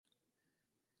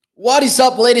What is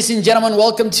up, ladies and gentlemen?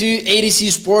 Welcome to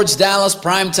ADC Sports Dallas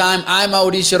Primetime. I'm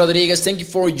Mauricio Rodriguez. Thank you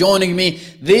for joining me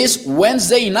this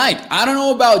Wednesday night. I don't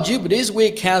know about you, but this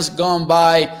week has gone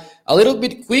by a little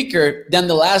bit quicker than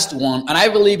the last one. And I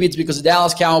believe it's because the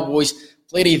Dallas Cowboys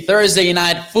played a Thursday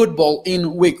night football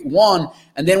in week 1.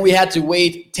 And then we had to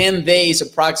wait 10 days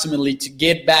approximately to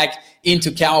get back into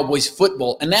Cowboys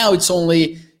football. And now it's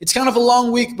kind of a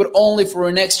long week, but only for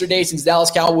an extra day since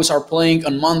Dallas Cowboys are playing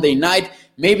on Monday night.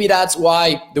 Maybe that's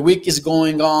why the week is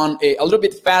going on a little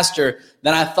bit faster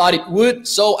than I thought it would.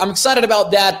 So I'm excited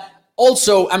about that.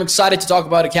 Also, I'm excited to talk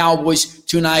about the Cowboys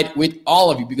tonight with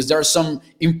all of you because there are some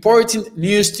important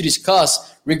news to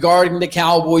discuss regarding the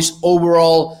Cowboys'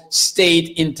 overall state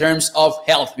in terms of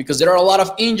health, because there are a lot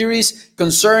of injuries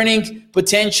concerning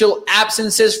potential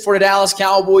absences for the Dallas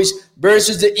Cowboys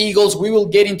versus the Eagles. We will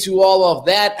get into all of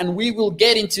that, and we will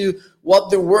get into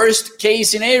what the worst case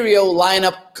scenario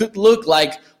lineup could look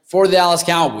like for the Dallas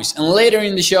Cowboys. And later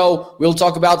in the show, we'll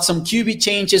talk about some QB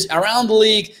changes around the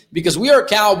league because we are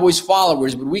Cowboys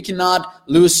followers, but we cannot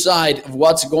lose sight of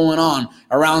what's going on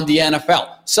around the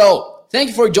NFL. So thank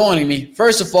you for joining me.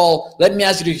 First of all, let me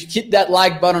ask you to hit that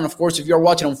like button. Of course, if you're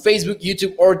watching on Facebook,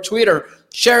 YouTube, or Twitter,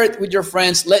 share it with your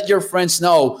friends. Let your friends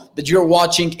know that you're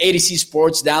watching ADC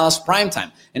Sports Dallas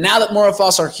Primetime. And now that more of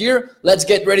us are here, let's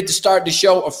get ready to start the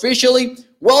show officially.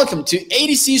 Welcome to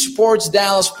ADC Sports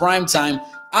Dallas Primetime.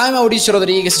 I'm Mauricio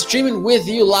Rodriguez, streaming with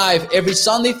you live every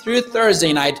Sunday through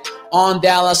Thursday night on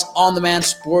Dallas On Demand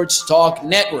Sports Talk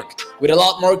Network, with a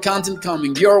lot more content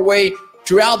coming your way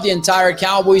throughout the entire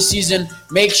Cowboys season.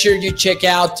 Make sure you check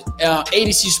out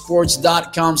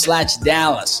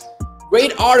adcsports.com/Dallas.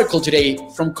 Great article today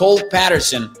from Cole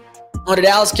Patterson on the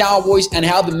Dallas Cowboys and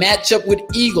how the matchup with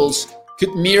Eagles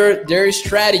could mirror their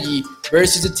strategy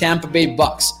versus the Tampa Bay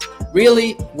Bucks.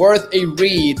 Really worth a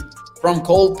read from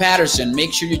Cole Patterson.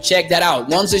 Make sure you check that out.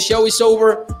 Once the show is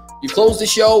over, you close the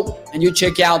show and you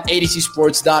check out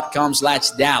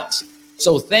adcsports.com/Dallas.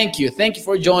 So thank you. Thank you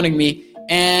for joining me.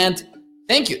 And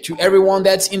thank you to everyone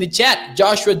that's in the chat.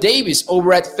 Joshua Davis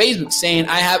over at Facebook saying,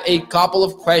 I have a couple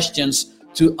of questions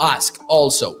to ask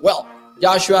also. Well,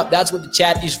 Joshua, that's what the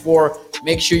chat is for.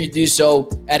 Make sure you do so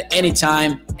at any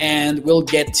time, and we'll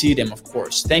get to them, of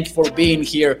course. Thank you for being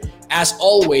here, as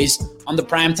always, on the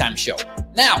Primetime Show.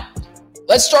 Now,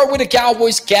 let's start with the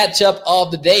Cowboys catch-up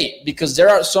of the day, because there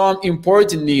are some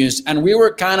important news, and we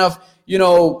were kind of,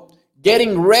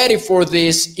 getting ready for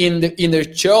this in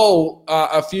the show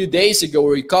a few days ago,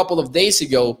 or a couple of days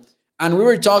ago, and we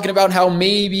were talking about how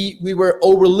maybe we were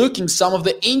overlooking some of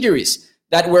the injuries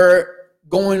that were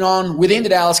going on within the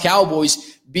Dallas Cowboys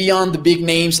beyond the big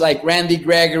names like Randy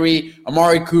Gregory,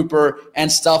 Amari Cooper,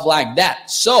 and stuff like that.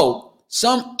 So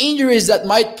some injuries that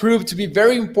might prove to be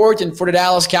very important for the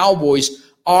Dallas Cowboys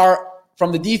are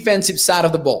from the defensive side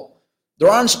of the ball.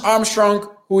 Dorance Armstrong,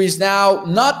 who is now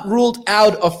not ruled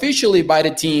out officially by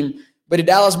the team, but the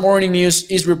Dallas Morning News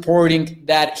is reporting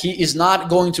that he is not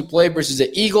going to play versus the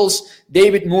Eagles.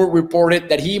 David Moore reported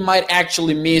that he might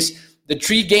actually miss the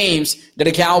 3 games that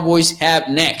the Cowboys have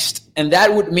next. And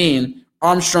that would mean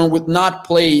Armstrong would not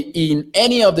play in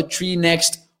any of the 3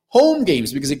 next home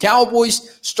games, because the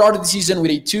Cowboys started the season with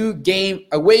a 2-game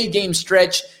away game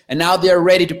stretch, and now they are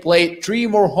ready to play 3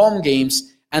 more home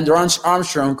games. And Dorance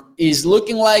Armstrong is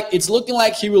looking like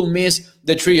he will miss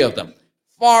the 3 of them.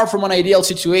 Far from an ideal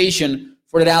situation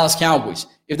for the Dallas Cowboys.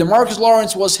 If DeMarcus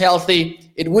Lawrence was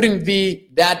healthy, it wouldn't be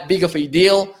that big of a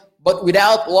deal. But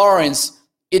without Lawrence,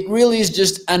 it really is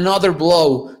just another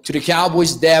blow to the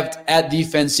Cowboys' depth at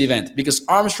defensive end, because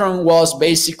Armstrong was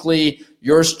basically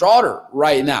your starter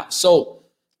right now. So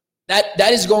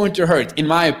that is going to hurt, in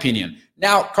my opinion.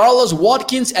 Now, Carlos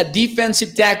Watkins at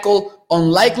defensive tackle,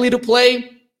 unlikely to play.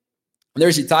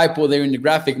 There's a typo there in the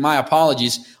graphic. My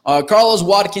apologies. Carlos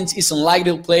Watkins is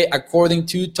unlikely to play, according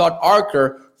to Todd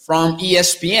Arker from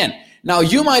ESPN. Now,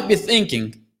 you might be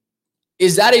thinking,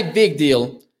 is that a big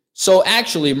deal? So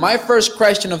actually, my first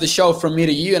question of the show from me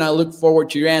to you, and I look forward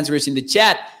to your answers in the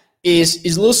chat,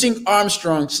 is losing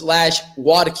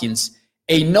Armstrong/Watkins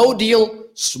a no deal,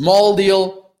 small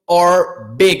deal,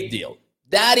 or big deal?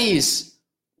 That is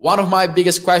one of my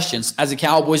biggest questions as the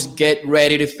Cowboys get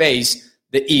ready to face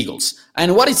the Eagles.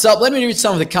 And what is up? Let me read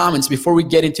some of the comments before we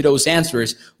get into those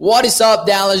answers. What is up,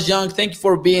 Dallas Young? Thank you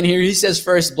for being here. He says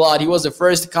first blood. He was the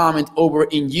first comment over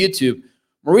in YouTube.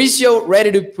 Mauricio,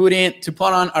 ready to put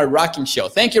on a rocking show.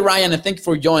 Thank you, Ryan, and thank you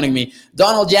for joining me.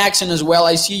 Donald Jackson as well.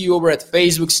 I see you over at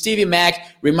Facebook. Stevie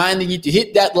Mack reminding you to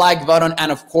hit that like button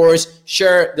and, of course,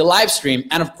 share the live stream.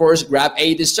 And, of course, grab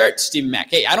a dessert, Stevie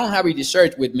Mack. Hey, I don't have a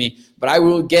dessert with me, but I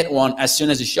will get one as soon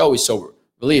as the show is over.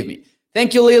 Believe me.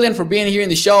 Thank you, Lillian, for being here in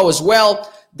the show as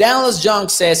well. Dallas Young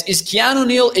says, is Keanu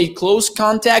Neal a close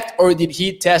contact or did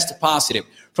he test positive?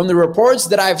 From the reports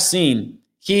that I've seen,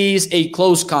 he's a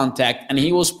close contact and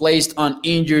he was placed on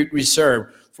injured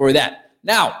reserve for that.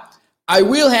 Now, I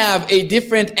will have a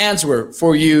different answer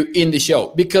for you in the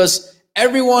show because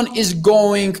everyone is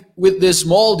going with this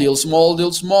small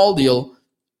deal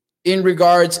in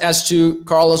regards as to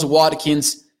Carlos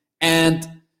Watkins and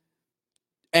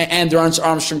Dorance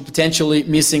Armstrong potentially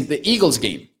missing the Eagles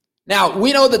game. Now,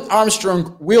 we know that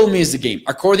Armstrong will miss the game,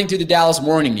 according to the Dallas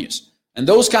Morning News. And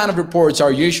those kind of reports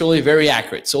are usually very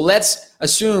accurate. So let's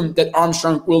assume that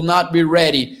Armstrong will not be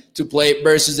ready to play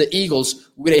versus the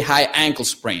Eagles with a high ankle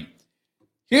sprain.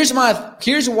 Here's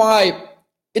why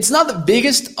it's not the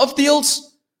biggest of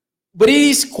deals, but it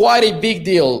is quite a big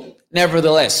deal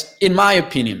nevertheless, in my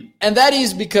opinion. And that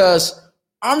is because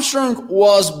Armstrong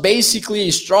was basically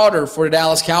a starter for the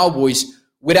Dallas Cowboys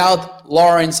without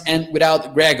Lawrence and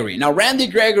without Gregory. Now, Randy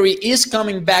Gregory is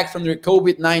coming back from the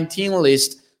COVID-19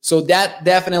 list, so that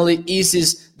definitely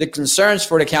eases the concerns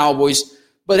for the Cowboys.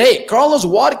 But hey, Carlos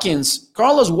Watkins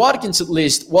at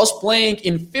least was playing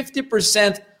in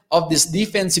 50% of these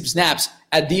defensive snaps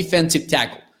at defensive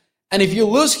tackle. And if you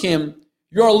lose him,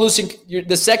 you're losing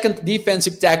the second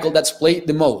defensive tackle that's played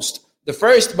the most. The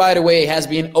first, by the way, has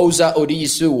been Osa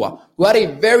Odiyisuwa, who had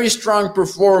a very strong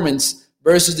performance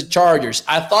versus the Chargers.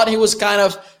 I thought he was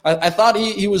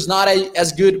he was not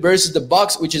as good versus the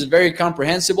Bucs, which is very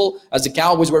comprehensible, as the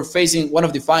Cowboys were facing one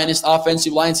of the finest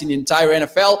offensive lines in the entire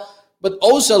NFL. But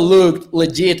Osa looked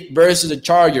legit versus the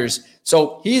Chargers.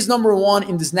 So he's number one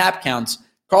in the snap counts.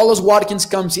 Carlos Watkins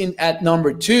comes in at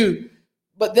number 2.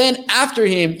 But then after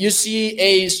him, you see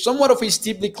a somewhat of a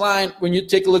steep decline when you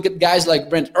take a look at guys like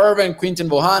Brent Irvin, Quinton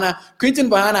Bohanna. Quinton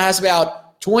Bohanna has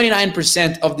about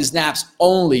 29% of the snaps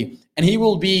only, and he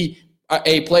will be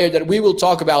a player that we will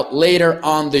talk about later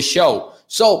on the show.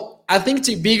 So I think it's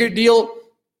a bigger deal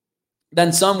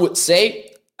than some would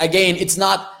say. Again, it's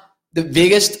not the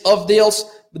biggest of deals,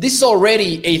 but this is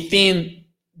already a thin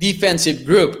defensive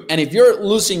group. And if you're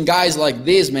losing guys like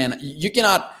this, man, you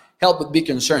cannot help but be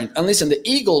concerned. And listen, the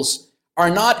Eagles are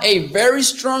not a very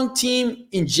strong team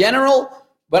in general,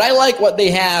 but I like what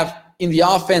they have in the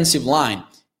offensive line.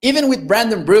 Even with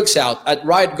Brandon Brooks out at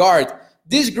right guard,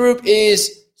 this group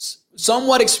is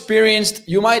somewhat experienced.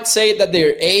 You might say that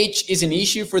their age is an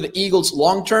issue for the Eagles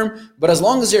long term, but as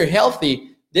long as they're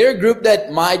healthy, they're a group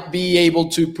that might be able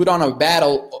to put on a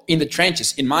battle in the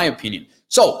trenches, in my opinion.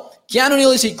 So, Keanu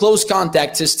Neal is a close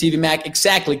contact, says Stevie Mack.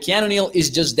 Exactly, Keanu Neal is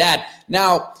just that.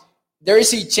 Now, there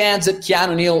is a chance that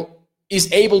Keanu Neal is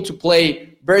able to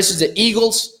play versus the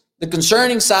Eagles. The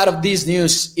concerning side of this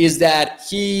news is that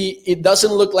it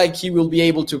doesn't look like he will be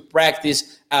able to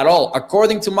practice at all.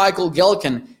 According to Michael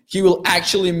Gelkin, he will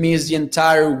actually miss the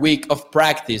entire week of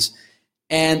practice.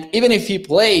 And even if he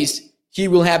plays, he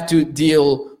will have to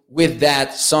deal with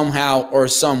that somehow or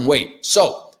some way.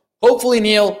 So hopefully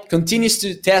Neal continues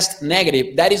to test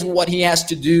negative. That is what he has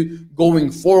to do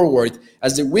going forward.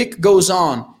 As the week goes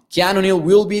on, Keanu Neal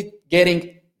will be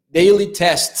getting daily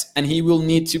tests, and he will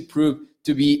need to prove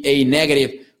to be a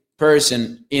negative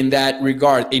person in that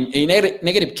regard, in a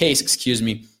negative case,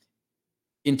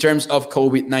 in terms of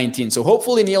COVID-19. So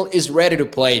hopefully Neal is ready to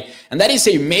play. And that is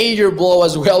a major blow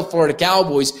as well for the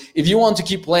Cowboys if you want to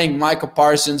keep playing Micah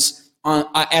Parsons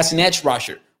as an edge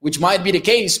rusher, which might be the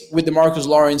case with DeMarcus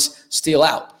Lawrence still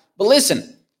out. But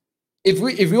listen, if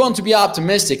we want to be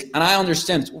optimistic, and I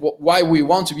understand why we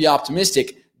want to be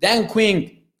optimistic, Dan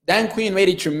Quinn made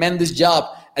a tremendous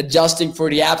job adjusting for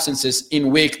the absences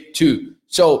in week 2.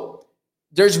 So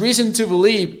there's reason to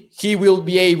believe he will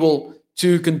be able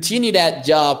to continue that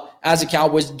job as the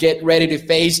Cowboys get ready to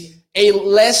face a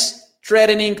less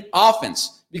threatening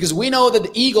offense. Because we know that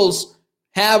the Eagles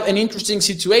have an interesting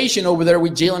situation over there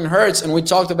with Jalen Hurts, and we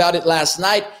talked about it last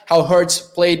night, how Hurts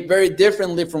played very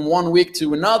differently from one week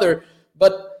to another.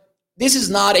 But this is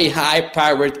not a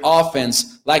high-powered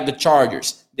offense like the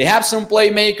Chargers. They have some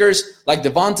playmakers like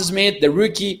Devonta Smith, the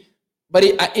rookie, but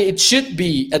it should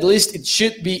be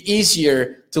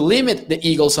easier to limit the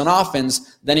Eagles on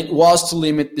offense than it was to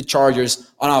limit the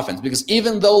Chargers on offense. Because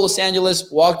even though Los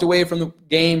Angeles walked away from the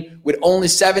game with only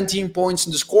 17 points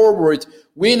in the scoreboard,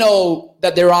 we know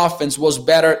that their offense was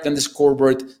better than the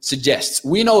scoreboard suggests.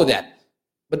 We know that.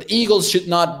 But the Eagles should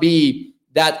not be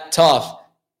that tough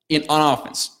on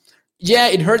offense. Yeah,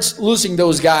 it hurts losing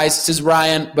those guys, says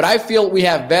Ryan, but I feel we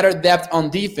have better depth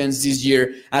on defense this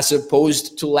year as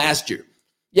opposed to last year.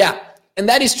 Yeah, and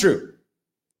that is true.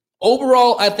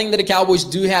 Overall, I think that the Cowboys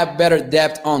do have better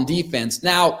depth on defense.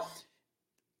 Now,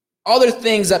 other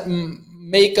things that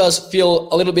make us feel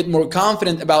a little bit more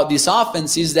confident about this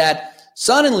offense is that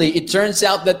suddenly it turns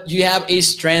out that you have a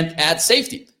strength at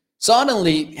safety.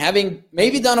 Suddenly, having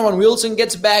maybe Donovan Wilson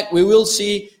gets back, we will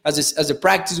see as the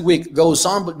practice week goes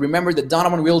on. But remember that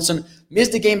Donovan Wilson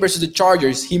missed the game versus the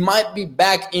Chargers. He might be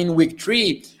back in week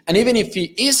 3. And even if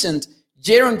he isn't,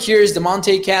 Jaron Kears,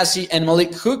 DeMonte Cassie, and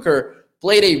Malik Hooker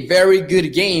played a very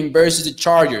good game versus the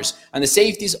Chargers. And the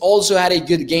safeties also had a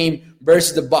good game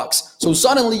versus the Bucs. So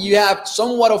suddenly you have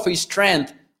somewhat of a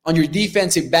strength on your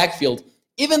defensive backfield.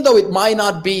 Even though it might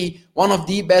not be one of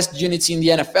the best units in the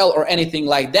NFL or anything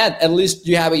like that, at least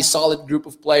you have a solid group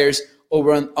of players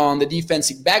over on the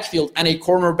defensive backfield and a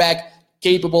cornerback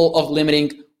capable of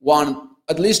limiting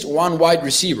at least one wide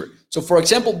receiver. So for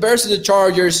example, versus the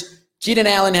Chargers, Keenan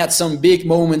Allen had some big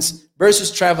moments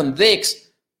versus Trevon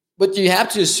Diggs, but you have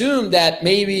to assume that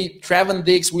maybe Trevon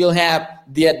Diggs will have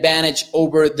the advantage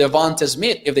over Devonta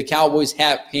Smith if the Cowboys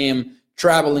have him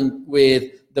traveling with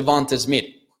Devonta Smith,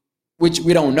 which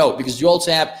we don't know because you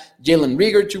also have Jalen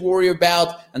Reagor to worry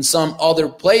about and some other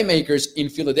playmakers in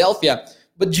Philadelphia.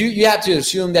 But you have to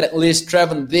assume that at least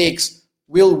Trevon Diggs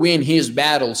will win his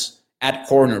battles at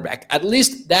cornerback. At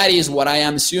least that is what I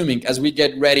am assuming as we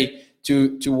get ready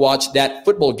to watch that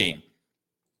football game.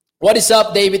 What is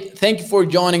up, David? Thank you for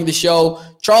joining the show.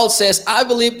 Charles says, I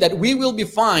believe that we will be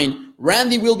fine.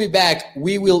 Randy will be back.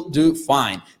 We will do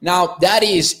fine. Now, that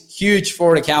is huge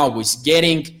for the Cowboys,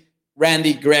 getting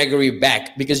Randy Gregory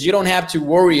back, because you don't have to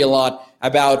worry a lot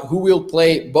about who will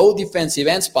play both defensive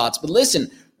end spots. But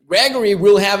listen, Gregory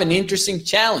will have an interesting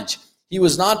challenge. He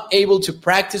was not able to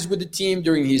practice with the team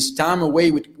during his time away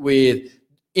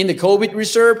in the COVID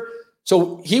reserve.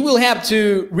 So he will have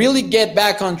to really get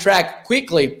back on track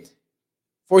quickly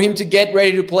for him to get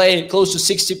ready to play close to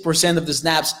 60% of the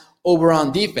snaps over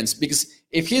on defense. Because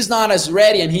if he's not as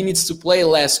ready and he needs to play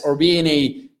less or be in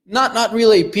a not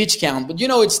really a pitch count, but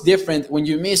it's different when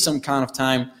you miss some kind of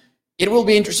time. It will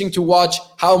be interesting to watch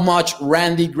how much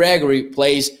Randy Gregory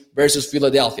plays versus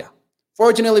Philadelphia.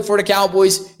 Fortunately for the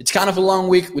Cowboys, it's kind of a long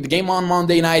week with the game on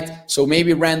Monday night, so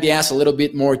maybe Randy has a little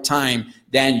bit more time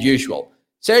than usual.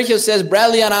 Sergio says,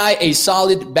 Bradley and I, a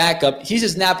solid backup.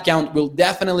 His snap count will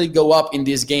definitely go up in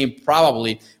this game,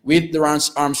 probably, with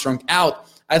Dorance Armstrong out.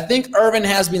 I think Irvin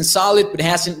has been solid, but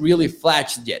hasn't really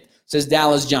flashed yet, says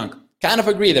Dallas Junk. Kind of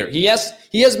agree there. He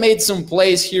has made some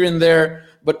plays here and there,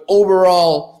 but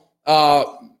overall,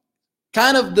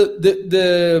 kind of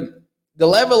the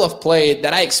level of play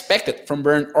that I expected from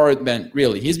Bernd Ortman,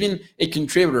 really. He's been a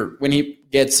contributor when he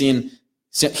gets in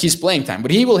his playing time,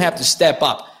 but he will have to step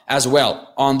up as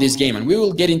well on this game, and we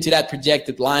will get into that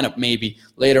projected lineup maybe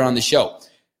later on the show.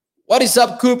 What is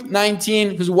up,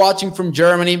 Coop19, who's watching from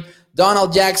Germany?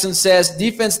 Donald Jackson says,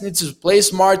 defense needs to play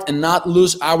smart and not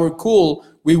lose our cool.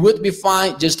 We would be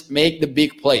fine, just make the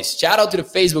big plays. Shout out to the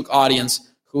Facebook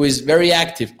audience who is very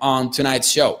active on tonight's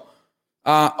show.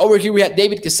 Over here we had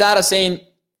David Quesada saying,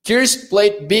 Kears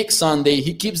played big Sunday.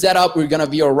 He keeps that up, we're going to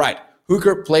be all right.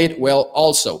 Hooker played well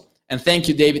also. And thank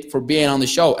you, David, for being on the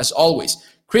show, as always.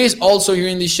 Chris also here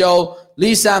in the show.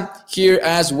 Lisa here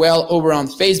as well over on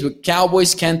Facebook.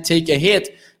 Cowboys can't take a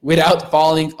hit without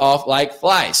falling off like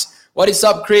flies. What is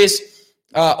up, Chris?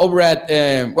 Over at,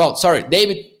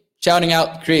 David shouting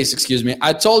out, Chris, excuse me.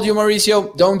 I told you,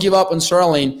 Mauricio, don't give up on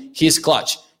Sterling. He's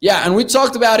clutch. Yeah, and we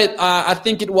talked about it, I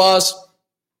think it was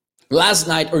last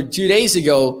night or 2 days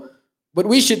ago, but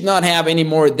we should not have any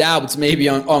more doubts maybe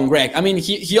on Greg. I mean,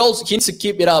 he also needs to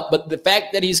keep it up, but the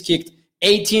fact that he's kicked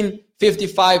 18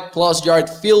 55-plus yard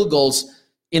field goals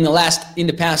in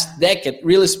the past decade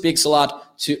really speaks a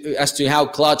lot as to how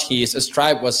clutch he is, as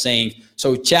Tribe was saying.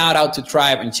 So shout out to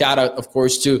Tribe and shout out, of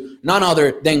course, to none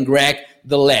other than Greg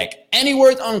the Leg. Any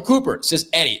word on Cooper, says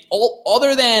Eddie?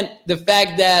 Other than the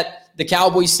fact that the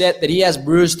Cowboys said that he has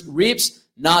bruised ribs,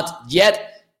 not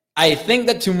yet. I think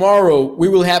that tomorrow we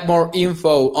will have more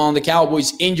info on the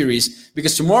Cowboys' injuries,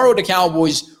 because tomorrow the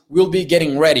Cowboys will be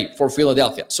getting ready for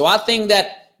Philadelphia. So I think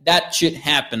that should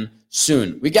happen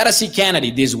soon. We got to see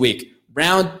Kennedy this week.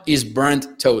 Brown is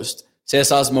burnt toast,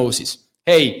 says Osmosis.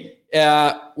 Hey,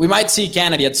 we might see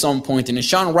Kennedy at some point. And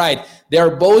Sean Wright, they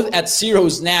are both at 0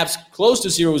 snaps, close to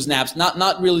 0 snaps,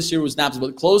 not really 0 snaps,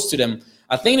 but close to them.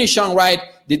 I think Sean Wright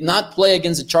did not play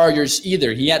against the Chargers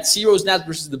either. He had 0 snaps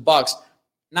versus the Bucs.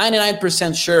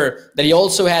 99% sure that he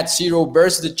also had 0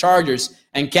 versus the Chargers,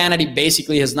 and Kennedy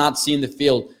basically has not seen the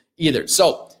field either.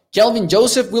 So Kelvin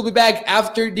Joseph will be back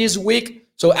after this week.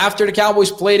 So after the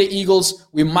Cowboys play the Eagles,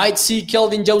 we might see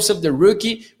Kelvin Joseph, the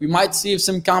rookie. We might see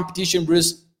some competition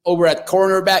Bruce over at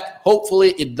cornerback.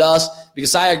 Hopefully it does,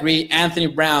 because I agree, Anthony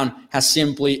Brown has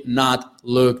simply not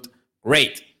looked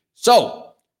great.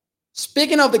 So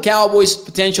Speaking of the Cowboys'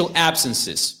 potential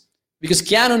absences, because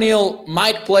Keanu Neal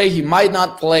might play, he might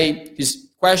not play. He's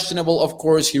questionable, of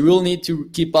course. He will need to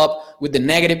keep up with the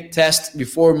negative test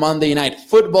before Monday Night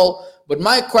Football. But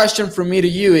my question from me to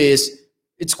you is,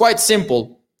 it's quite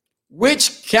simple.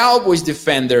 Which Cowboys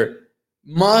defender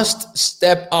must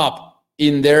step up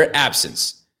in their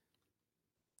absence?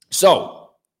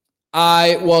 So,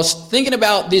 I was thinking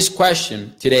about this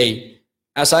question today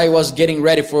as I was getting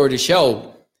ready for the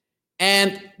show,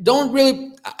 and don't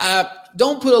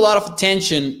put a lot of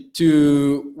attention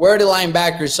to where the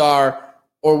linebackers are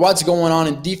or what's going on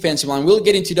in defensive line. We'll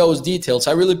get into those details.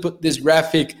 I really put this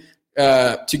graphic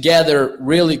together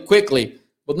really quickly.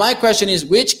 But my question is,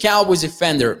 which Cowboys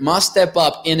defender must step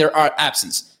up in their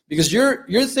absence? Because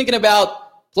you're thinking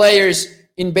about players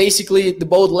in basically the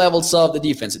both levels of the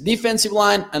defensive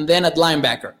line and then at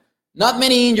linebacker. Not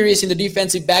many injuries in the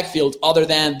defensive backfield other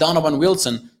than Donovan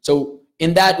Wilson. So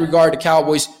in that regard, the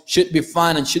Cowboys should be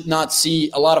fine and should not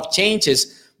see a lot of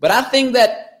changes. But I think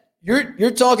that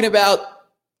you're talking about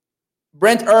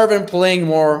Brent Irvin playing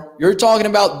more. You're talking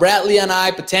about Bradley and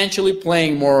I potentially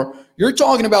playing more. You're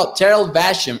talking about Terrell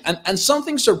Basham. And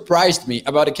something surprised me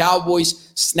about the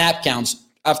Cowboys' snap counts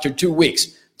after 2 weeks.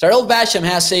 Terrell Basham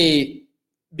has a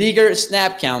bigger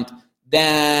snap count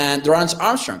than Dorrance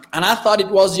Armstrong. And I thought it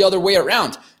was the other way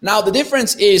around. Now, the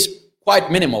difference is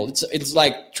quite minimal. It's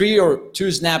like 3 or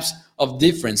 2 snaps of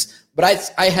difference.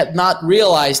 But I had not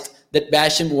realized that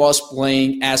Basham was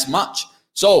playing as much.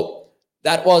 So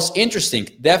that was interesting,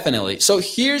 definitely. So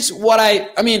here's what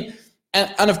I mean,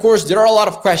 and of course, there are a lot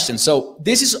of questions. So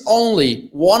this is only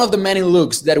one of the many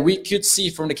looks that we could see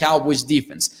from the Cowboys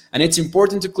defense. And it's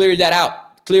important to clear that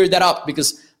up,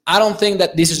 because I don't think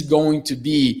that this is going to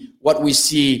be what we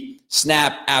see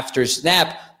snap after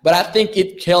snap, but I think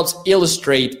it helps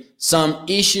illustrate some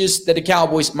issues that the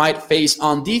Cowboys might face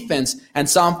on defense and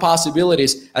some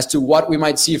possibilities as to what we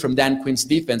might see from Dan Quinn's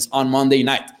defense on Monday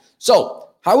night. So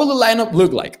how will the lineup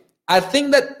look like? I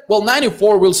think that,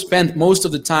 94 will spend most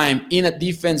of the time in a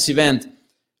defensive end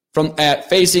from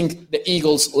facing the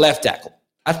Eagles' left tackle.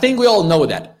 I think we all know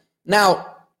that.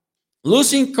 Now,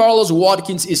 losing Carlos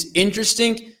Watkins is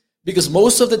interesting because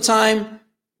most of the time,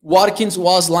 Watkins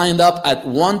was lined up at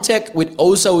 1 tech with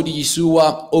Osa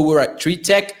Odigizua over at 3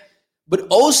 tech. But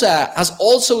Osa has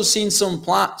also seen some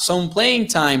playing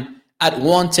time at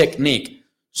 1 technique.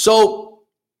 So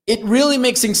it really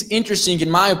makes things interesting, in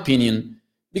my opinion,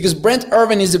 because Brent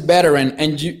Irvin is a veteran,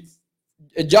 and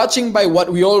judging by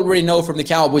what we already know from the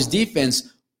Cowboys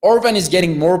defense, Irvin is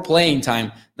getting more playing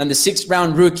time than the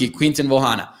 6th-round rookie, Quinton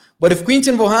Bohanna. But if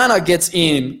Quinton Bohanna gets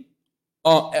in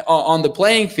on the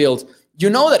playing field, you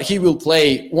know that he will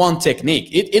play 1 technique.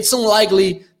 It's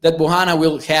unlikely that Bohanna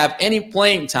will have any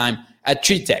playing time at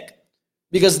 3 tech,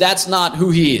 because that's not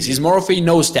who he is. He's more of a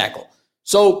nose tackle.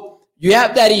 So you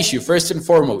have that issue, first and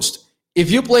foremost. If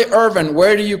you play Irvin,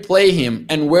 where do you play him,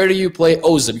 and where do you play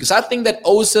Osa? Because I think that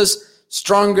Osa's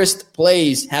strongest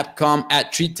plays have come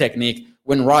at 3 technique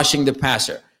when rushing the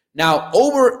passer. Now,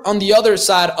 over on the other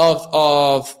side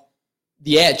of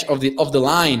the edge of the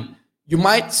line, you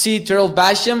might see Terrell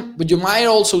Basham, but you might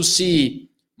also see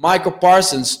Michael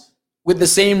Parsons with the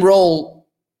same role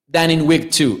than in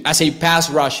week 2 as a pass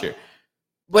rusher.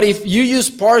 But if you use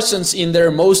Parsons in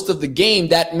there most of the game,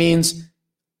 that means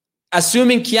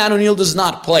assuming Keanu Neal does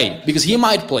not play, because he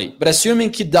might play, but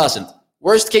assuming he doesn't,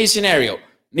 worst case scenario,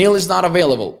 Neal is not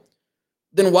available,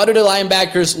 then what do the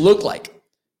linebackers look like?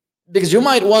 Because you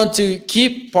might want to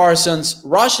keep Parsons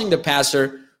rushing the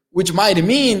passer, which might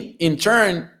mean, in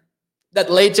turn,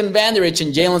 that Leighton Vander Esch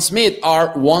and Jalen Smith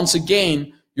are once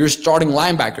again your starting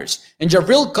linebackers. And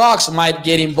Jabril Cox might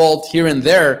get involved here and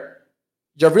there.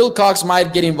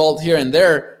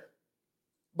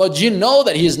 But you know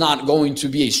that he's not going to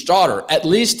be a starter, at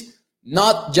least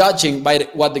not judging by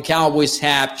what the Cowboys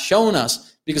have shown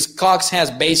us, because Cox has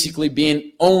basically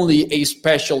been only a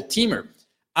special teamer.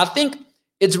 I think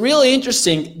it's really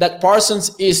interesting that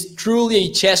Parsons is truly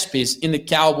a chess piece in the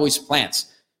Cowboys'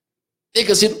 plans,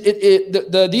 because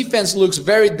the defense looks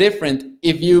very different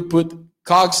if you put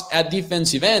Cox at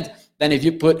defensive end than if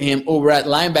you put him over at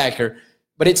linebacker.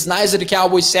 But it's nice that the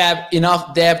Cowboys have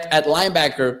enough depth at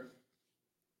linebacker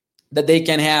that they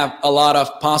can have a lot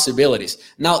of possibilities.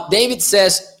 Now, David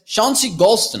says, Chauncey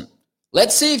Golston.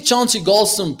 Let's see if Chauncey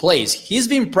Golston plays. He's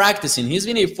been practicing. He's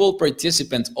been a full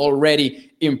participant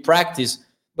already in practice,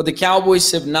 but the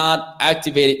Cowboys have not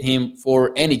activated him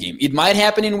for any game. It might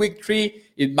happen in week 3.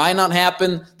 It might not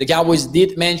happen. The Cowboys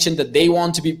did mention that they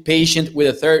want to be patient with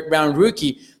a 3rd-round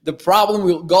rookie. The problem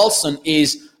with Golston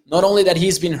is not only that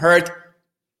he's been hurt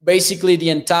basically the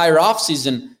entire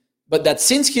offseason, but that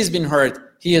since he's been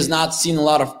hurt, he has not seen a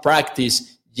lot of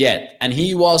practice yet. And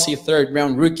he was a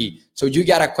third-round rookie. So you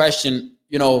got to question,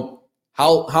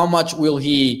 how much will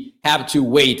he have to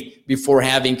wait before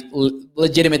having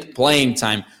legitimate playing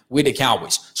time with the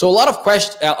Cowboys? So a lot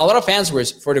of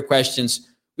answers for the questions.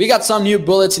 We got some new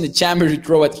bullets in the chamber to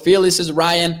throw at Philly, says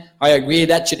Ryan. I agree,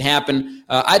 that should happen.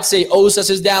 I'd say Osa,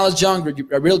 says Dallas Young.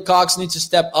 Real Cox needs to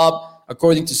step up.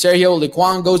 According to Sergio,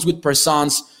 Lequan goes with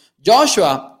Persons.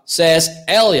 Joshua says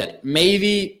Elliott,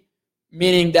 maybe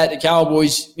meaning that the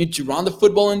Cowboys need to run the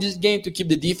football in this game to keep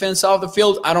the defense off the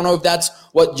field. I don't know if that's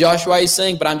what Joshua is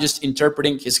saying, but I'm just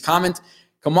interpreting his comment.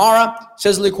 Kamara,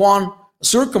 says Lequan.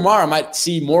 Sur Kamara might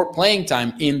see more playing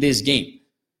time in this game.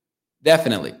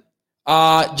 Definitely.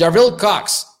 Javril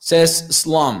Cox, says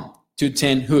Slum to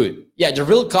 10 Hood. Yeah,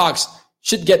 Javril Cox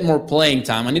should get more playing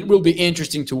time, and it will be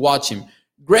interesting to watch him.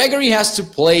 Gregory has to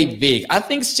play big. I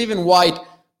think Stephen White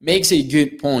makes a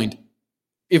good point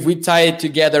if we tie it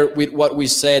together with what we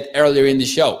said earlier in the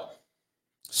show.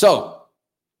 So,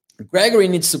 Gregory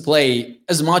needs to play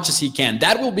as much as he can.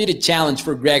 That will be the challenge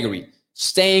for Gregory,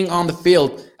 staying on the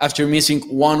field after missing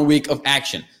 1 week of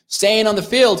action. Staying on the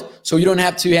field so you don't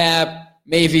have to have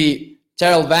maybe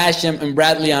Terrell Basham and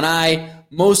Bradley and I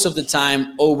most of the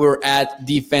time over at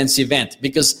defensive end,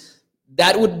 because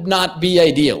that would not be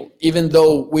ideal, even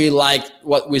though we like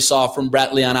what we saw from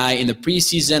Bradley and I in the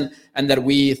preseason and that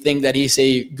we think that he's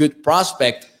a good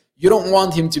prospect. You don't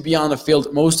want him to be on the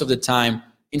field most of the time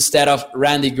instead of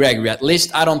Randy Gregory. At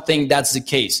least I don't think that's the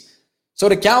case. So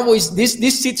the Cowboys,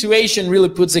 this situation really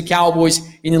puts the Cowboys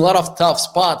in a lot of tough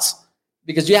spots,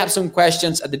 because you have some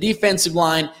questions at the defensive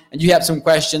line and you have some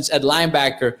questions at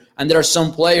linebacker, and there are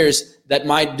some players that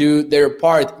might do their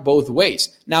part both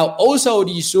ways. Now, Osa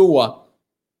Odisua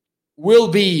will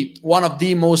be one of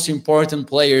the most important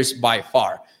players by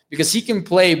far, because he can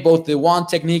play both the 1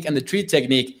 technique and the 3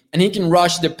 technique, and he can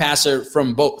rush the passer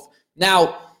from both.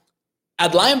 Now,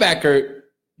 at linebacker,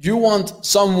 you want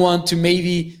someone to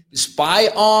maybe spy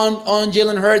on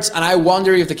Jalen Hurts, and I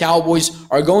wonder if the Cowboys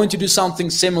are going to do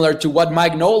something similar to what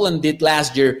Mike Nolan did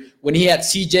last year when he had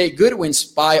CJ Goodwin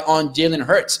spy on Jalen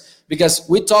Hurts. Because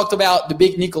we talked about the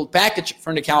big nickel package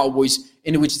from the Cowboys,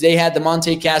 in which they had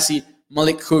Monte Cassie,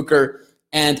 Malik Hooker,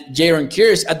 and Jaron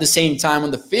Kearse at the same time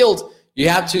on the field. You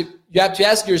have to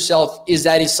ask yourself, if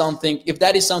that is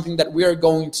something that we are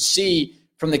going to see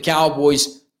from the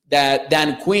Cowboys, that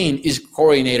Dan Quinn is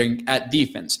coordinating at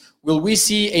defense. Will we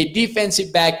see a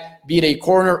defensive back, be it a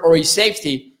corner or a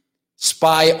safety,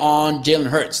 spy on Jalen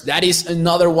Hurts? That is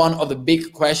another one of the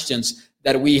big questions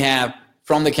that we have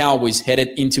from the Cowboys headed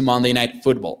into Monday Night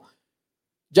Football.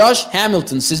 Josh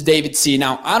Hamilton, says David C.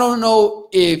 Now, I don't know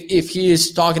if he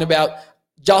is talking about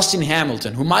Justin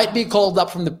Hamilton, who might be called up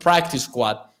from the practice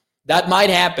squad. That might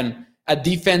happen at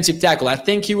defensive tackle. I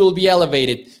think he will be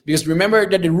elevated, because remember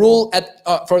that the rule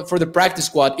for the practice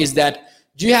squad is that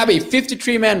you have a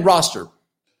 53-man roster,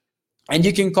 and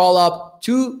you can call up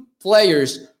 2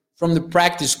 players from the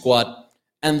practice squad,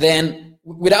 and then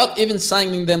without even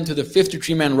signing them to the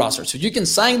 53-man roster. So you can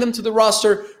sign them to the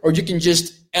roster, or you can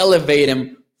just elevate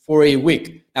them for a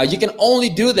week. Now, you can only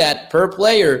do that per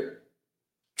player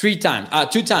 2 times.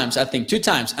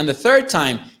 And the third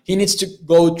time, he needs to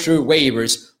go through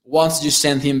waivers once you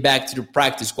send him back to the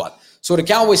practice squad. So the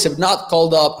Cowboys have not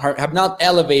called up, have not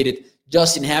elevated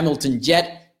Justin Hamilton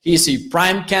yet. He is a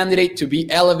prime candidate to be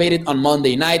elevated on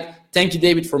Monday night. Thank you,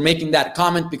 David, for making that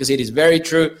comment, because it is very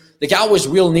true. The Cowboys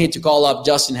will need to call up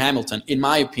Justin Hamilton, in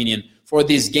my opinion, for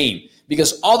this game,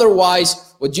 because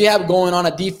otherwise what you have going on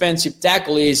at defensive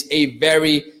tackle is a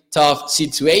very tough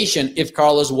situation if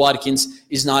Carlos Watkins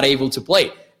is not able to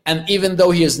play. And even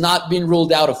though he has not been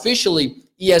ruled out officially,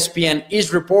 ESPN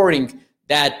is reporting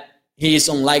that he is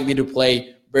unlikely to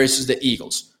play versus the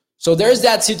Eagles. So there's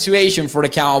that situation for the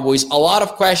Cowboys. A lot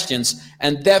of questions,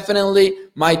 and definitely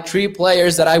my 3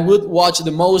 players that I would watch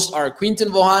the most are Quinton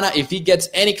Vohana, if he gets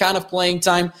any kind of playing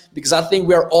time, because I think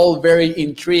we're all very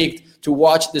intrigued to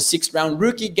watch the 6th-round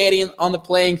rookie getting on the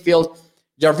playing field.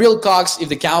 Javril Cox, if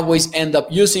the Cowboys end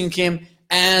up using him,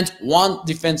 and 1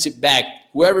 defensive back,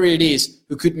 whoever it is,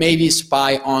 who could maybe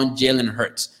spy on Jalen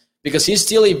Hurts, because he's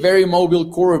still a very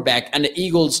mobile quarterback, and the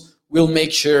Eagles will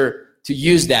make sure to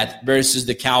use that versus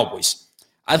the Cowboys.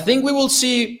 I think we will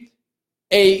see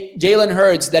a Jalen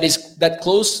Hurts that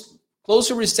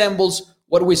closer resembles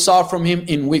what we saw from him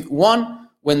in week 1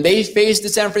 when they faced the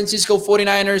San Francisco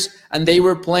 49ers and they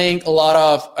were playing a lot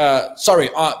of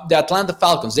the Atlanta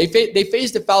Falcons. They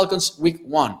faced the Falcons week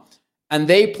 1 and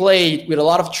they played with a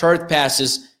lot of short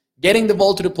passes, getting the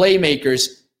ball to the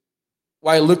playmakers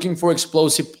while looking for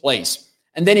explosive plays.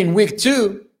 And then in week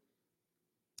 2,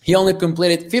 He only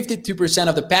completed 52%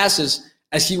 of the passes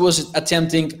as he was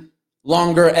attempting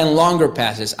longer and longer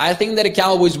passes. I think that the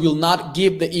Cowboys will not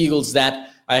give the Eagles that.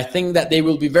 I think that they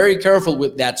will be very careful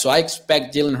with that. So I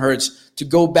expect Jalen Hurts to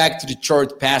go back to the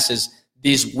short passes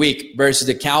this week versus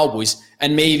the Cowboys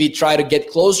and maybe try to get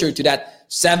closer to that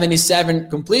 77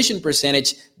 completion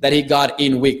percentage that he got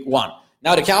in week 1.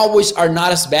 Now, the Cowboys are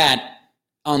not as bad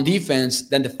on defense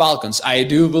than the Falcons. I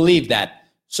do believe that.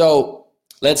 So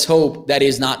let's hope that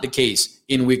is not the case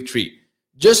in week 3.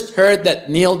 Just heard that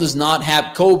Neil does not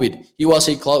have COVID. He was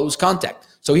a close contact.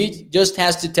 So he just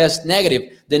has to test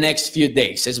negative the next few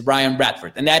days, says Brian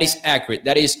Bradford. And that is accurate.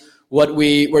 That is what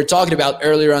we were talking about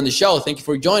earlier on the show. Thank you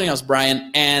for joining us,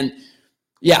 Brian. And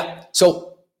yeah,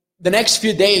 so the next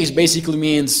few days basically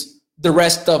means the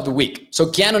rest of the week. So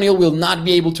Keanu Neal will not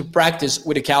be able to practice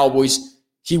with the Cowboys.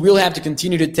 He will have to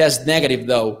continue to test negative,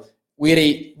 though,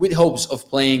 with hopes of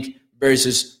playing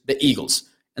versus the Eagles.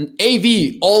 And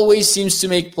AV always seems to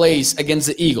make plays against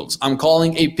the Eagles. I'm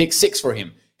calling a pick 6 for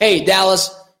him. Hey,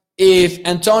 Dallas, if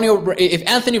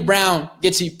Anthony Brown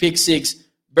gets a pick 6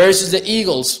 versus the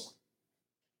Eagles,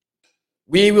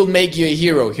 we will make you a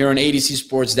hero here on ADC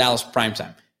Sports Dallas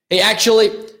Primetime. Hey,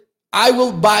 actually, I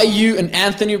will buy you an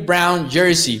Anthony Brown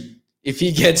jersey if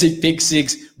he gets a pick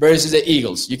 6 versus the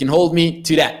Eagles. You can hold me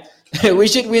to that. We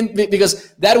should win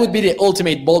because that would be the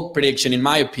ultimate bold prediction, in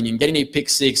my opinion, getting a pick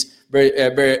 6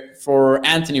 for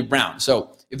Anthony Brown.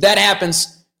 So if that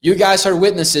happens, you guys are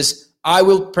witnesses. I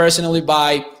will personally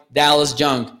buy Dallas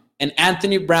Young an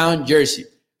Anthony Brown jersey.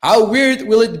 How weird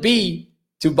will it be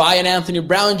to buy an Anthony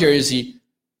Brown jersey?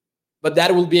 But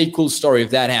that will be a cool story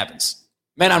if that happens.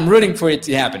 Man, I'm rooting for it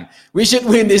to happen. We should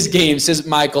win this game, says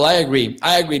Michael. I agree.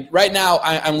 Right now,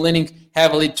 I'm leaning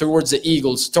heavily towards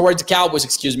the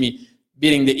Cowboys,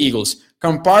 beating the Eagles.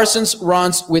 Parsons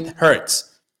runs with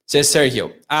Hurts, says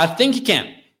Sergio. I think he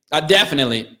can.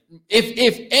 Definitely.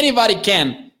 If anybody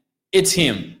can, it's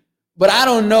him. But I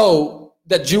don't know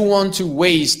that you want to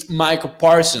waste Michael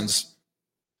Parsons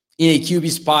in a QB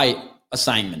spy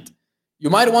assignment. You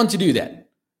might want to do that.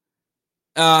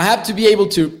 Have to be able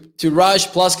to rush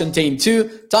plus contain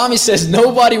too. Tommy says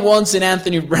nobody wants an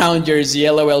Anthony Brown jersey.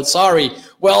 LOL. Sorry.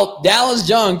 Well, Dallas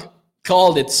Young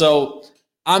called it, so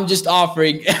I'm just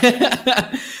offering.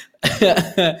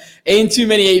 Ain't too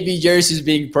many AB jerseys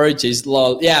being purchased.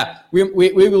 Lol. Yeah, we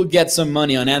will get some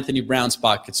money on Anthony Brown's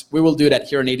pockets. We will do that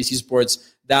here on ADC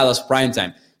Sports Dallas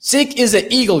Primetime. Sick is an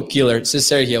eagle killer, says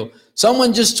Sergio.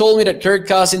 Someone just told me that Kirk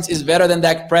Cousins is better than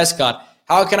Dak Prescott.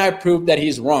 How can I prove that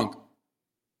he's wrong?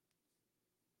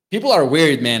 People are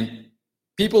weird, man.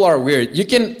 People are weird. You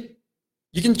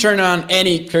can turn on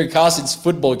any Kirk Cousins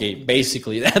football game,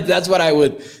 basically. That's what I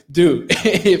would do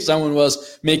if someone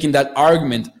was making that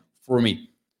argument for me.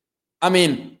 I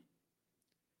mean,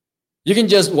 you can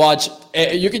just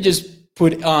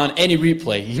put on any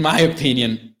replay, in my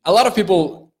opinion. A lot of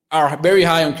people are very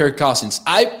high on Kirk Cousins.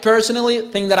 I personally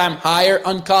think that I'm higher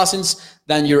on Cousins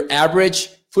than your average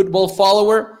football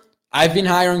follower. I've been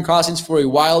higher on Cousins for a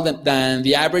while than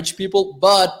the average people,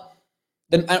 but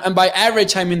then, and by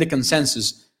average, I mean the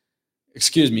consensus.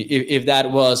 Excuse me if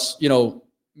that was,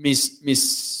 misspoken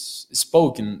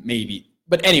maybe.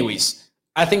 But anyways,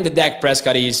 I think that Dak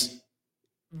Prescott is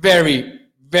very,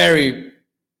 very,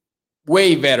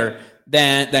 way better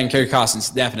than Kirk Cousins,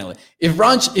 definitely. If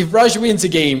Rush wins a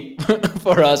game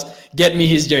for us, get me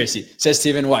his jersey, says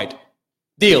Stephen White.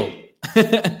 Deal.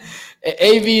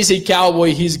 AV is a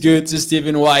Cowboy. He's good, says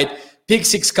Stephen White. Pick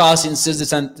 6 Cousins, says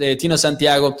Tino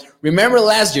Santiago. Remember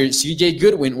last year, CJ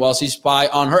Goodwin was his spy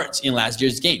on Hurts in last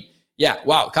year's game. Yeah,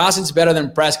 wow. Cousins better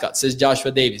than Prescott, says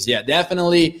Joshua Davis. Yeah,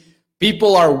 definitely.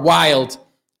 People are wild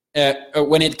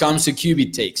when it comes to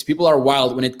QB takes. People are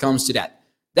wild when it comes to that.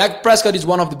 Dak Prescott is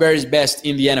one of the very best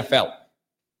in the NFL.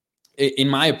 In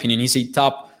my opinion, he's a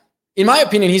top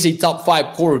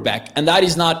 5 quarterback, and that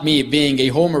is not me being a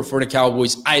homer for the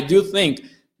Cowboys. I do think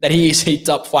that he is a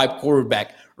top 5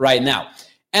 quarterback right now.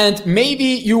 And maybe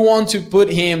you want to put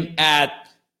him at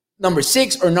number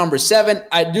 6 or number 7.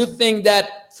 I do think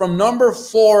that from number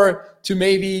 4 to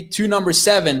maybe to number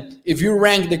 7, if you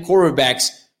rank the quarterbacks,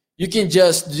 you can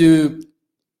just do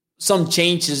some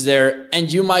changes there,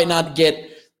 and you might not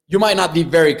be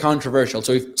very controversial.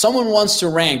 So if someone wants to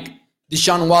rank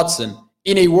Deshaun Watson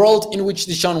in a world in which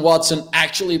Deshaun Watson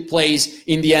actually plays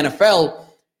in the NFL,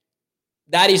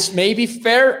 that is maybe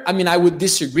fair. I mean, I would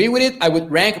disagree with it. I would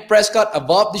rank Prescott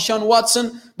above Deshaun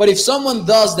Watson. But if someone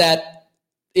does that,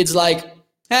 it's like,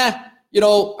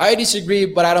 I disagree,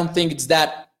 but I don't think it's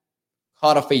that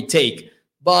hot of a take.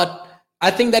 But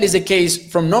I think that is the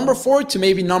case from number 4 to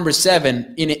maybe number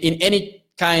 7 in any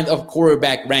kind of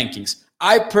quarterback rankings.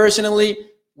 I personally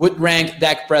would rank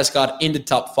Dak Prescott in the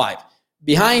top 5.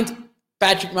 Behind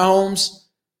Patrick Mahomes,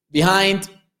 behind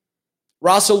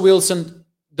Russell Wilson.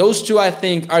 Those two, I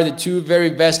think, are the two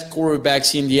very best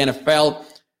quarterbacks in the NFL.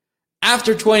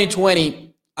 After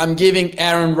 2020, I'm giving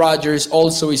Aaron Rodgers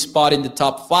also a spot in the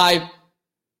top 5.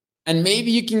 And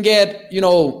maybe you can get,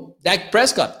 Dak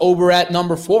Prescott over at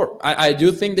number 4. I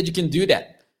do think that you can do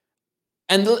that.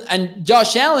 And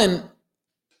Josh Allen,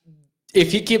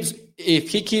 if he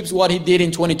keeps what he did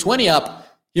in 2020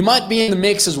 up, he might be in the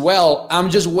mix as well. I'm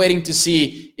just waiting to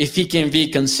see if he can be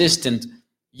consistent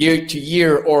year to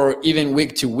year or even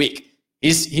week to week.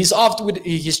 He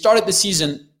started the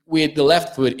season with the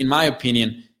left foot, in my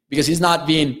opinion, because he's not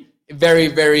being very,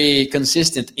 very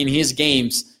consistent in his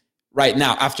games right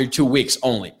now after 2 weeks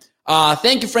only.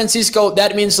 Thank you, Francisco.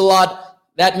 That means a lot.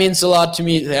 That means a lot to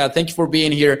me. Thank you for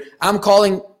being here. I'm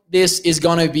calling this is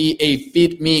going to be a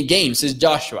fit me game, says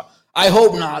Joshua. I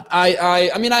hope not.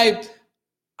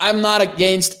 I'm not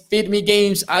against fit me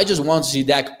games. I just want to see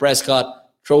Dak Prescott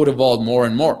throw the ball more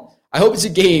and more. I hope it's a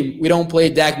game we don't play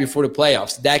Dak before the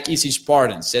playoffs. Dak is a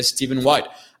Spartan, says Stephen White.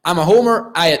 I'm a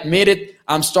homer. I admit it.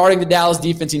 I'm starting the Dallas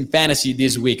defense in fantasy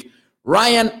this week.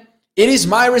 Ryan, it is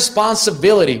my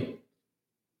responsibility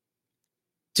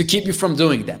to keep you from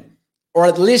doing that, or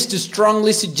at least to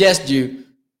strongly suggest you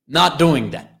not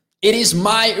doing that. It is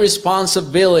my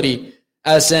responsibility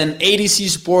as an ADC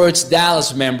Sports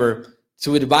Dallas member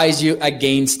to advise you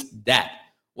against that.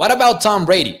 What about Tom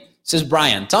Brady? Says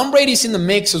Brian. Tom Brady's in the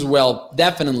mix as well,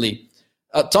 definitely.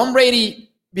 Tom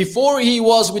Brady, before he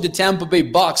was with the Tampa Bay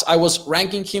Bucks, I was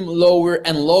ranking him lower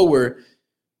and lower.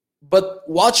 But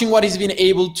watching what he's been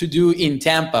able to do in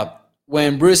Tampa,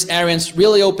 when Bruce Arians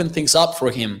really opened things up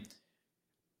for him,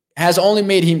 has only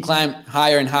made him climb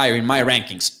higher and higher in my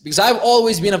rankings. Because I've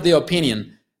always been of the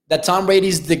opinion that Tom Brady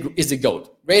is the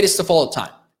GOAT, greatest of all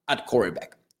time at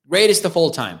quarterback, greatest of all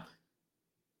time.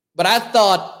 But I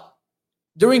thought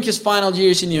during his final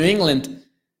years in New England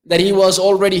that he was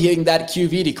already hitting that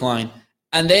QB decline.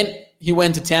 And then he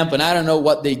went to Tampa, and I don't know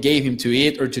what they gave him to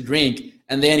eat or to drink.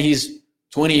 And then he's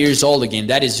 20 years old again.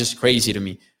 That is just crazy to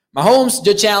me. Mahomes,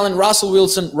 Josh Allen, Russell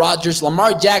Wilson, Rodgers,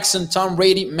 Lamar Jackson, Tom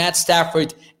Brady, Matt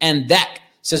Stafford, and Dak,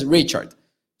 says Richard.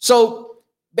 So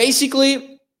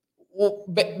basically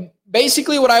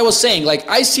what I was saying, like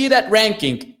I see that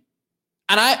ranking,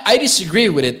 and I disagree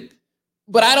with it,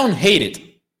 but I don't hate it.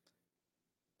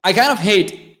 I kind of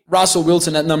hate Russell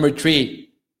Wilson at number 3,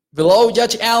 below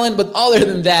Josh Allen, but other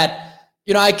than that,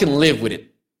 I can live with it.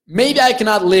 Maybe I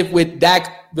cannot live with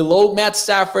Dak below Matt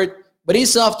Stafford, but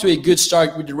he's off to a good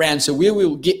start with the Rams, so we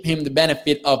will give him the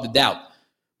benefit of the doubt.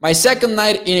 My second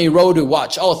night in a row to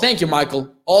watch. Oh, thank you,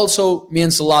 Michael. Also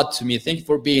means a lot to me. Thank you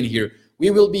for being here.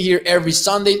 We will be here every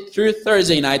Sunday through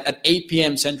Thursday night at 8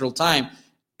 p.m. Central Time,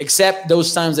 except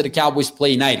those times that the Cowboys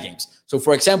play night games. So,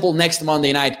 for example, next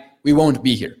Monday night, we won't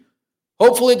be here.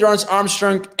 Hopefully, Dorrance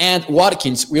Armstrong and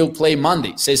Watkins will play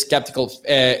Monday, says Skeptical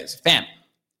Fan.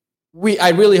 I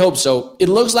really hope so. It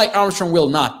looks like Armstrong will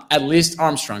not, at least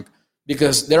Armstrong,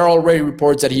 because there are already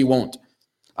reports that he won't.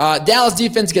 Dallas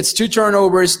defense gets 2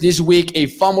 turnovers this week, a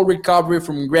fumble recovery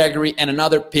from Gregory, and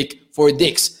another pick for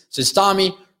Dix, says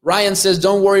Tommy. Ryan says,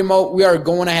 don't worry, Mo, we are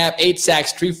going to have 8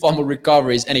 sacks, 3 fumble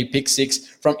recoveries, and a pick 6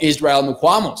 from Israel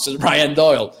Mukwamo, says Ryan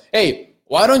Doyle. Hey,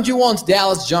 why don't you want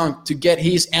Dallas Junk to get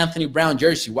his Anthony Brown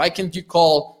jersey? Why can't you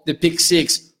call the pick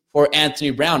 6 for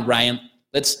Anthony Brown, Ryan?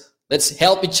 Let's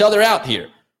help each other out here.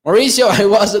 Mauricio, I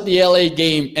was at the LA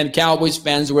game, and Cowboys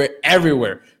fans were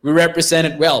everywhere. We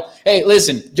represented well. Hey,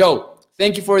 listen, Joe,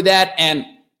 thank you for that. And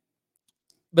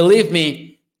believe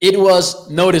me, it was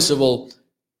noticeable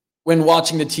when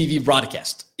watching the TV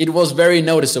broadcast. It was very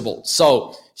noticeable.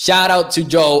 So shout out to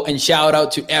Joe and shout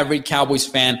out to every Cowboys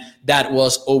fan that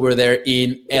was over there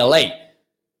in LA.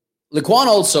 Laquan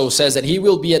also says that he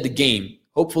will be at the game.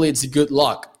 Hopefully it's a good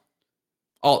luck.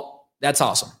 Oh, that's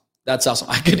awesome. That's awesome.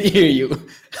 I could hear you.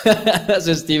 That's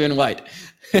a Stephen White.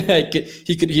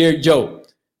 He could hear Joe.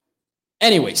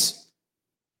 Anyways,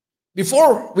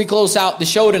 before we close out the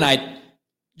show tonight,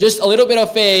 just a little bit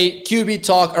of a QB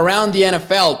talk around the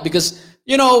NFL because,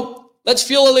 let's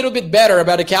feel a little bit better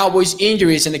about the Cowboys'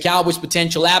 injuries and the Cowboys'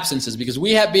 potential absences because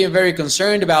we have been very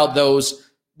concerned about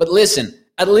those. But listen,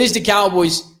 at least the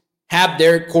Cowboys have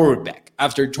their quarterback.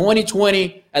 After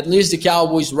 2020, at least the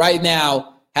Cowboys right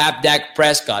now have Dak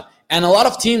Prescott. And a lot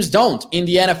of teams don't in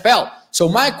the NFL. So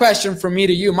my question from me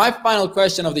to you, my final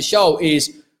question of the show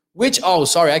is,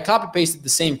 I copy-pasted the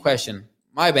same question.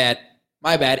 My bad.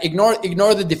 Ignore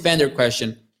the defender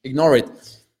question. Ignore it.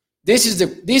 This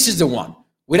is the one.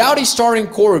 Without a starting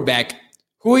quarterback,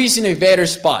 who is in a better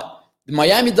spot? The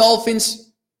Miami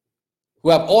Dolphins,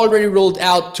 who have already ruled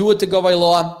out Tua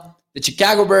Tagovailoa. The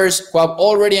Chicago Bears, who have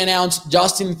already announced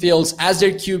Justin Fields as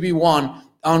their QB1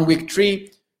 on week 3.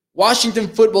 Washington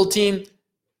football team,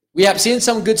 we have seen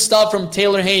some good stuff from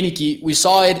Taylor Heinicke. We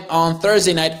saw it on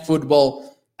Thursday Night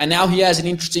Football, and now he has an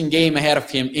interesting game ahead of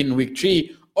him in week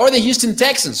 3. Or the Houston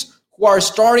Texans, who are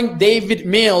starting David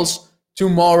Mills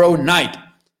tomorrow night.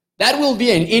 That will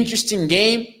be an interesting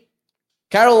game.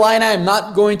 Carolina, I'm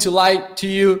not going to lie to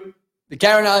you. The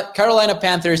Carolina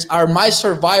Panthers are my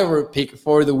survivor pick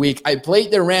for the week. I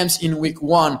played the Rams in week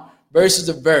 1 versus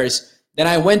the Bears. Then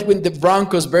I went with the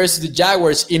Broncos versus the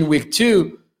Jaguars in week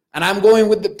 2. And I'm going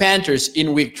with the Panthers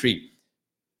in week 3.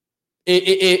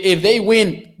 If they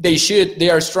win, they should. They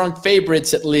are strong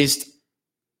favorites at least.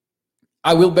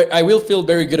 I will feel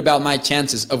very good about my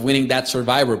chances of winning that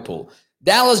survivor pool.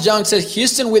 Dallas Young says,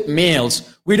 Houston with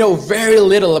Mills. We know very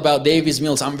little about Davis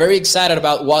Mills. I'm very excited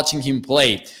about watching him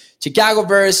play. Chicago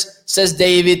Bears, says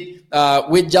David,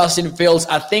 with Justin Fields.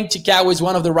 I think Chicago is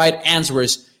one of the right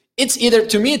answers. It's either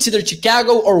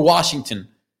Chicago or Washington.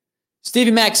 Stevie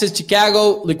Mack says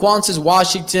Chicago. Laquan says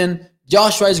Washington.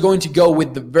 Joshua is going to go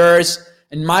with the Bears.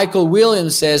 And Michael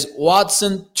Williams says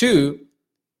Watson too.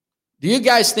 Do you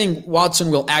guys think Watson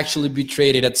will actually be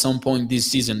traded at some point this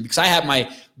season? Because I have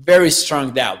my very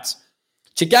strong doubts.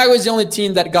 Chicago is the only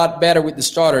team that got better with the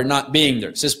starter not being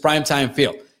there, says Primetime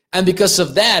Phil. And because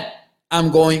of that,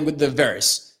 I'm going with the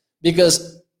Bears.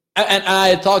 Because, and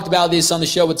I talked about this on the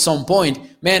show at some point,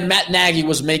 man, Matt Nagy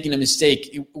was making a mistake.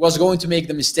 He was going to make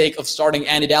the mistake of starting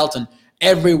Andy Dalton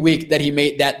every week that he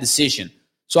made that decision.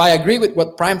 So I agree with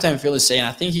what Primetime Phil is saying.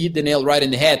 I think he hit the nail right in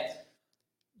the head.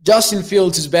 Justin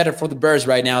Fields is better for the Bears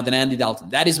right now than Andy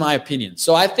Dalton. That is my opinion.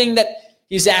 So I think that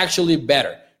he's actually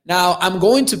better. Now, I'm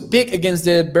going to pick against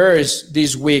the Bears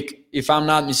this week, if I'm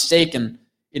not mistaken,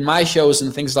 in my shows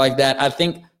and things like that. I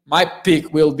think my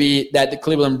pick will be that the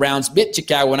Cleveland Browns beat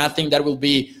Chicago, and I think that will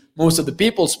be most of the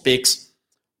people's picks.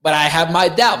 But I have my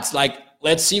doubts. Like,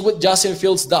 let's see what Justin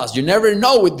Fields does. You never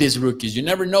know with these rookies. You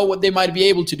never know what they might be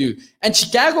able to do. And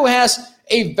Chicago has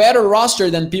a better roster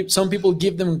than some people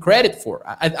give them credit for.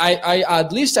 I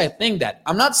at least I think that.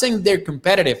 I'm not saying they're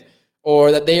competitive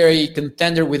or that they are a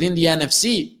contender within the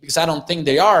NFC, because I don't think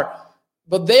they are.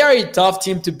 But they are a tough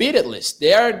team to beat at least.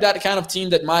 They are that kind of team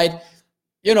that might,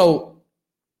 they are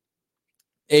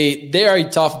a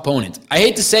tough opponent. I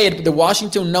hate to say it, but the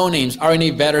Washington no-names are in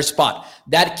a better spot.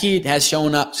 That kid has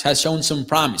shown some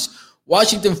promise.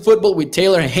 Washington football with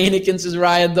Taylor Heinicke, says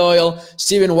Ryan Doyle.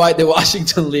 Stephen White, the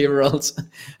Washington Liberals.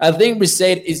 I think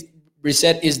Brissett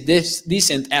is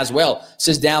decent as well,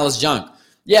 says Dallas Young.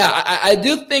 Yeah, I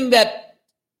do think that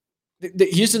the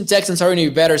Houston Texans are in a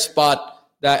better spot.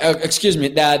 That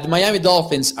the Miami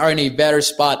Dolphins are in a better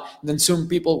spot than some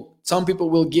people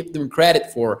will give them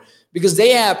credit for, because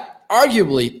they have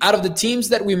arguably, out of the teams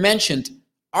that we mentioned,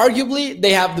 arguably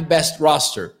they have the best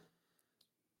roster.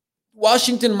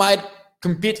 Washington might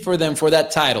compete for them for that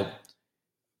title,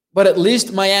 but at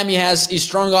least Miami has a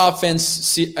strong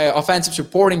offensive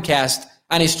supporting cast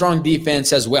and a strong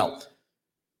defense as well.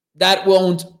 That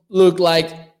won't look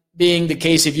like being the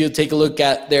case if you take a look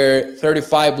at their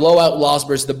 35 blowout loss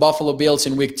versus the Buffalo Bills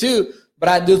in week 2, but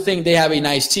I do think they have a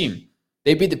nice team.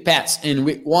 They beat the Pats in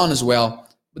week 1 as well,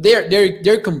 but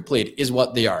they're complete is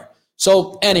what they are.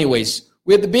 So anyways,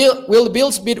 will the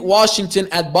Bills beat Washington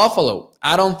at Buffalo?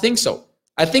 I don't think so.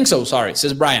 I think so,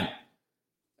 says Brian.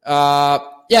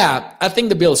 Yeah, I think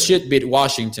the Bills should beat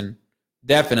Washington.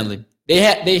 Definitely.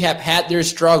 They have had their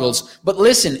struggles. But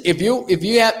listen, if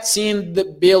you have seen the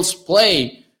Bills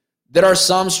play, there are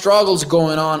some struggles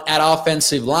going on at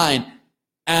offensive line.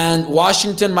 And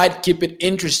Washington might keep it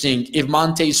interesting if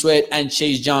Montez Sweat and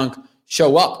Chase Young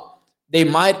show up. They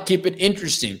might keep it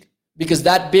interesting because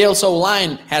that Bills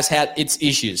O-line has had its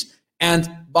issues. And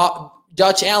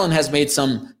Josh Allen has made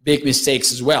some big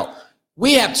mistakes as well.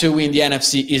 We have to win the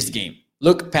NFC East game.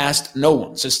 Look past no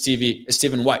one, says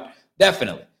Stephen White.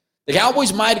 Definitely. The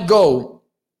Cowboys might go,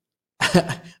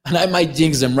 and I might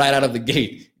jinx them right out of the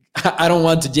gate. I don't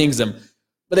want to jinx them.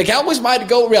 But the Cowboys might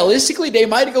go, realistically, they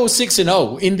might go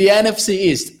 6-0 in the NFC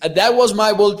East. That was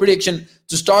my bold prediction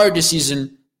to start the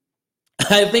season.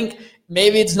 I think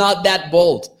maybe it's not that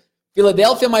bold.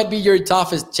 Philadelphia might be your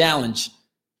toughest challenge.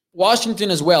 Washington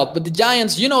as well. But the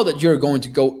Giants, you know that you're going to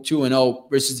go 2-0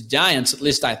 versus the Giants. At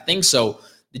least I think so.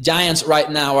 The Giants right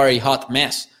now are a hot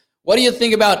mess. What do you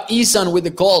think about Eason with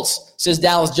the Colts, says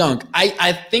Dallas Junk?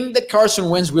 I think that Carson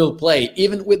Wentz will play,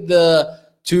 even with the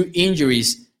 2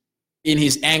 injuries in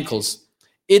his ankles.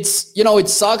 It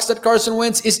sucks that Carson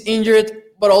Wentz is injured,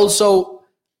 but also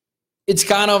it's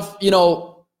kind of,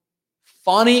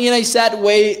 funny in a sad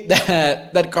way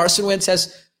that Carson Wentz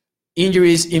has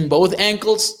injuries in both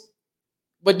ankles,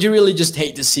 but you really just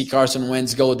hate to see Carson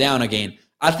Wentz go down again.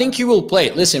 I think he will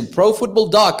play. Listen, Pro Football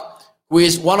Doc, who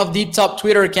is one of the top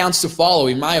Twitter accounts to follow,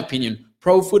 in my opinion,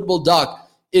 Pro Football Doc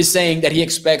is saying that he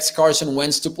expects Carson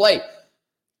Wentz to play.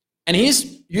 And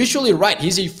he's usually right.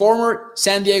 He's a former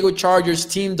San Diego Chargers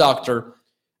team doctor,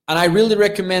 and I really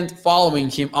recommend following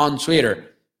him on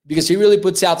Twitter because he really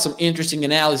puts out some interesting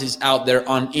analysis out there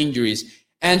on injuries.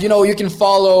 And, you can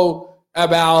follow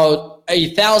about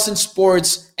 1,000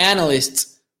 sports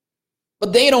analysts,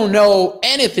 but they don't know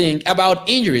anything about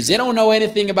injuries. They don't know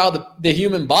anything about the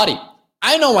human body.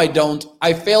 I know I don't.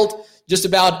 I failed just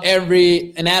about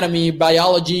every anatomy,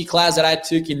 biology class that I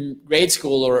took in grade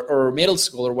school or middle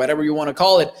school or whatever you want to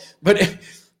call it. But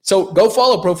so go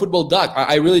follow Pro Football Doc.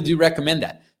 I really do recommend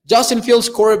that. Justin Fields'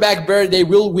 quarterback bear, they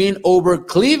will win over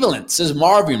Cleveland, says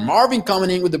Marvin. Marvin coming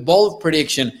in with a bold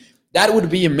prediction. That would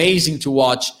be amazing to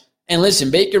watch. And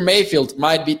listen, Baker Mayfield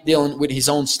might be dealing with his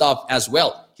own stuff as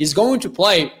well. He's going to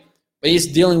play, but he's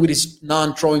dealing with his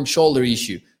non-throwing shoulder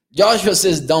issue. Joshua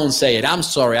says, don't say it. I'm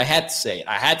sorry. I had to say it.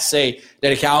 I had to say that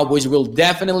the Cowboys will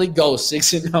definitely go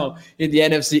 6-0 in the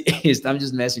NFC East. I'm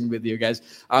just messing with you guys.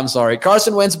 I'm sorry.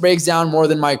 Carson Wentz breaks down more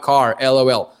than my car.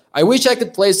 LOL. I wish I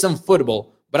could play some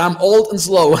football, but I'm old and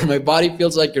slow and my body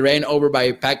feels like it ran over by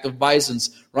a pack of bisons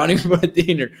running for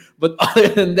dinner. But other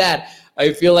than that,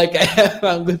 I feel like I have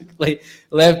a good play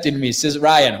left in me, says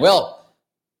Ryan. Well,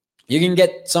 you can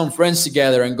get some friends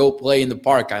together and go play in the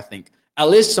park, I think. At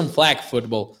least some flag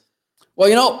football.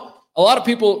 Well, a lot of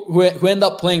people who end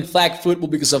up playing flag football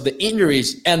because of the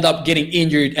injuries end up getting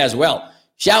injured as well.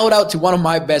 Shout out to one of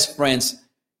my best friends,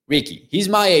 Ricky. He's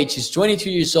my age. He's 22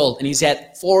 years old, and he's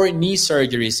had 4 knee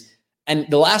surgeries. And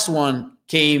the last one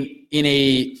came in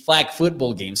a flag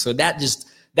football game. So that just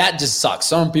sucks.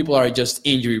 Some people are just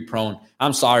injury prone.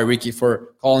 I'm sorry, Ricky,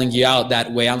 for calling you out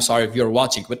that way. I'm sorry if you're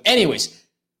watching. But anyways,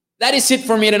 that is it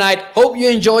for me tonight. Hope you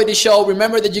enjoyed the show.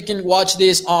 Remember that you can watch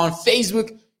this on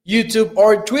Facebook, YouTube,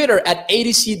 or Twitter at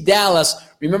ADC Dallas.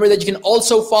 Remember that you can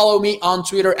also follow me on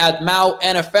Twitter at Mau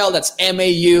NFL. That's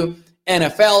MAU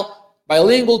NFL.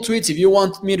 Bilingual tweets. If you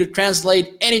want me to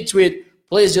translate any tweet,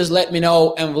 please just let me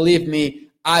know, and believe me,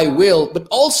 I will. But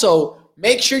also,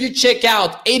 make sure you check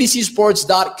out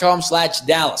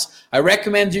adcsports.com/Dallas. I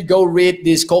recommend you go read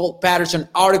this Cole Patterson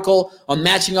article on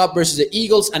matching up versus the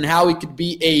Eagles and how it could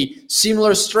be a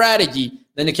similar strategy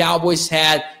than the Cowboys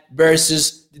had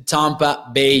versus the Tampa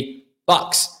Bay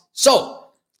Bucks. So,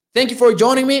 thank you for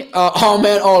joining me.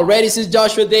 Already, says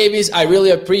Joshua Davis. I really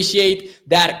appreciate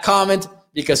that comment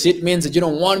because it means that you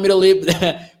don't want me to leave.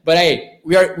 But hey,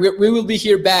 we will be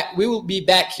here back. We will be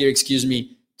back here,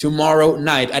 tomorrow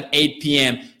night at 8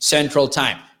 p.m. Central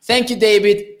Time. Thank you,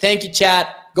 David. Thank you,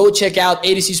 chat. Go check out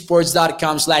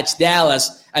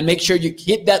adcsports.com/Dallas and make sure you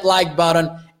hit that like button.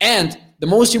 And the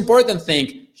most important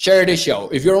thing, share the show.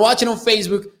 If you're watching on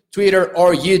Facebook, Twitter,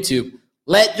 or YouTube,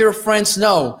 let your friends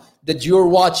know that you're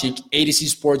watching ADC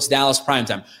Sports Dallas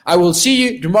Primetime. I will see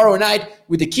you tomorrow night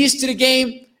with the keys to the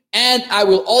game, and I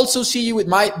will also see you with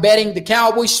my betting the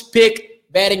Cowboys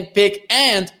betting pick,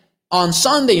 and on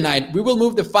Sunday night, we will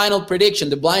move the final prediction,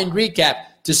 the blind recap,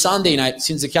 to Sunday night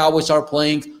since the Cowboys are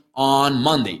playing on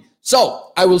Monday.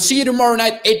 So, I will see you tomorrow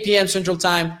night, 8 p.m. Central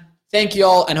Time. Thank you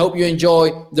all, and hope you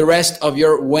enjoy the rest of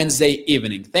your Wednesday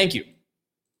evening. Thank you.